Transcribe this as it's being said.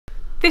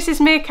This is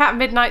Meerkat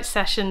Midnight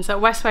Sessions at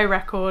Westway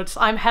Records.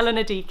 I'm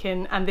Helena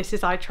Deakin and this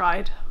is I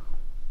Tried.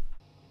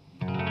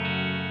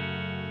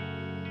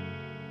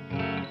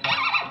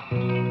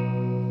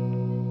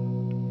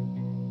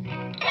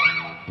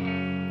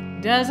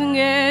 Doesn't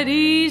get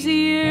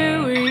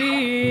easier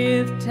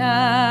with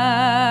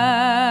time.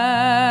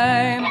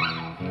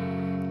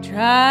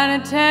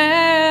 Trying to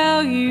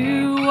tell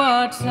you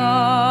what's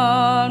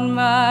on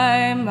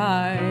my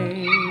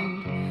mind.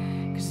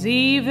 'Cause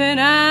even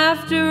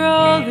after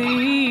all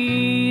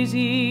these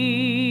years,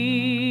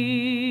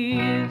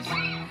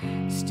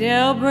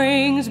 still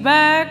brings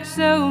back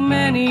so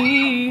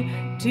many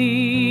tears.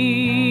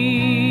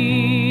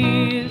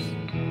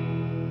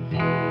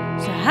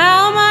 So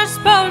how am I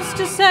supposed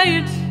to say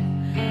it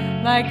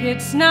like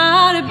it's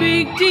not a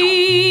big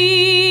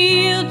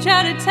deal?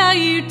 Try to tell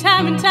you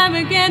time and time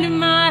again in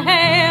my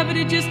head, but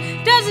it just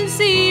doesn't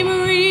seem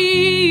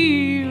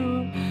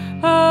real.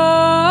 Oh,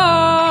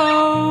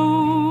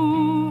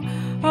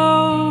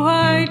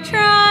 I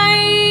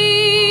tried.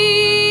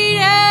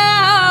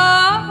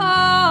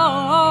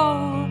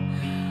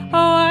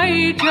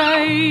 I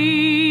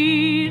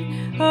tried.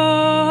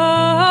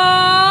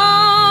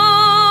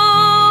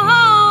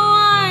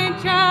 I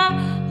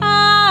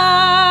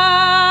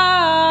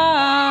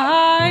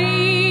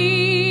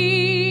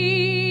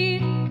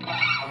tried.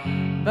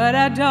 But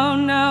I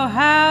don't know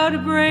how to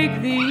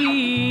break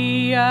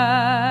the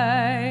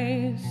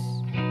ice.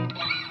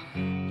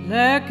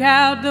 Look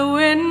out the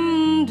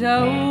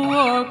window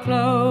or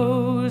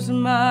close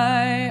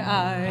my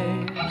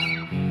eyes.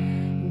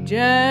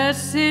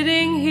 Just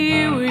sitting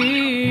here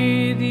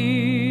with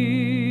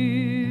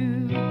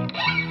you.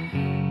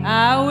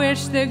 I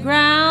wish the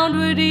ground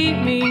would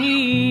eat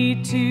me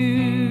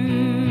too.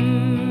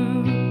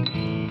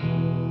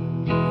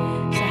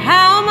 So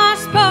how am I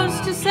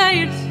supposed to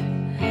say it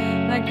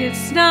like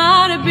it's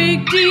not a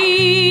big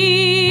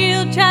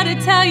deal? Try to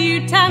tell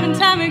you time and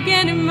time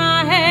again in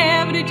my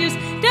head, but it just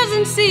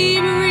doesn't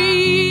seem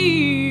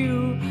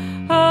real.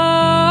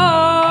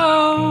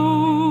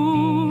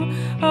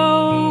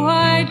 Oh,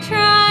 I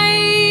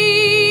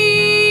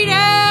tried.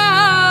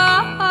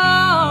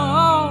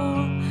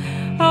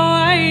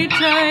 I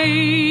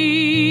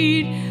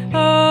tried. I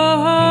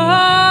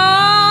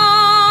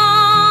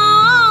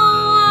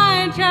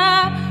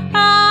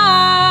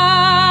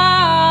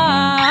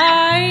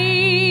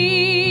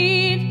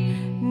tried.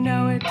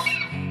 No, it's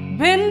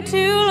been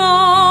too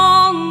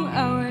long.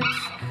 Oh, it's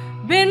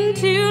been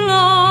too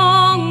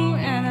long,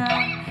 and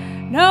I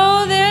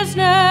know there's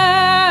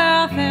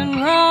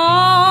nothing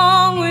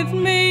wrong with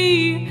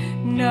me.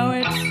 No,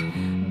 it's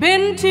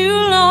been too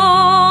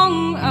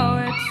long. Oh,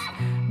 it's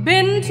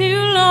been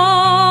too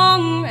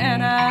long,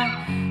 and I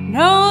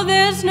know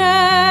there's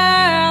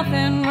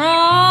nothing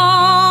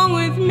wrong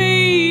with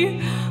me,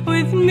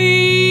 with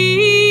me.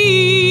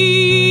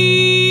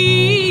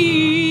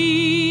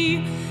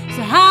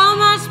 So how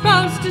am I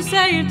supposed to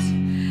say it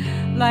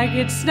like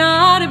it's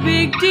not a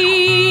big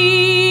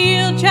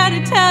deal? Try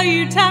to tell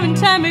you time and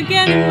time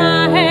again in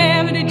my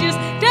head, but it just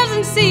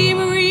doesn't seem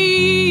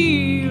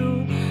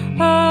real.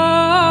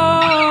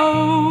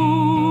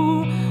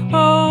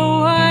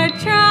 Oh, I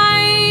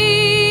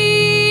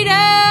tried.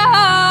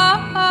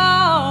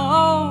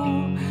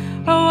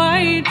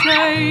 I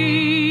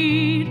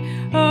tried.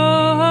 I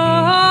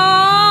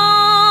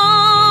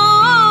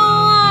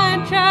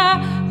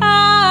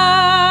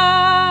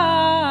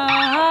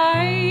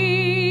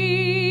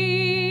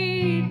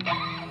tried.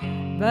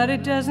 But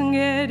it doesn't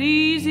get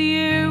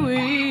easier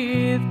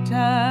with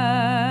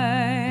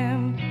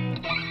time.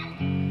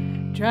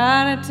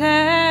 Trying to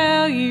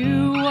tell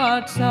you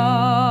what's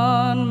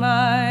on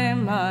my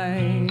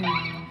mind.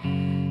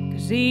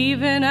 'Cause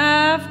even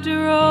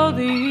after all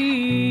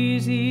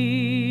these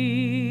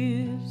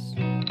years,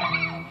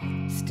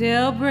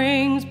 still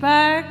brings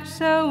back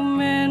so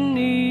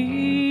many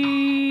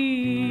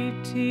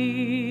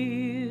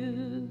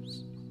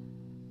tears.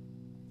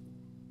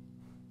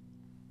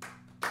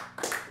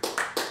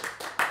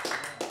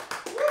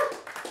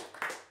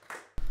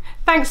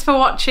 Thanks for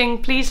watching.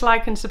 Please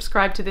like and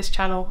subscribe to this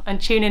channel and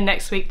tune in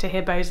next week to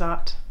hear Beau's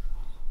art.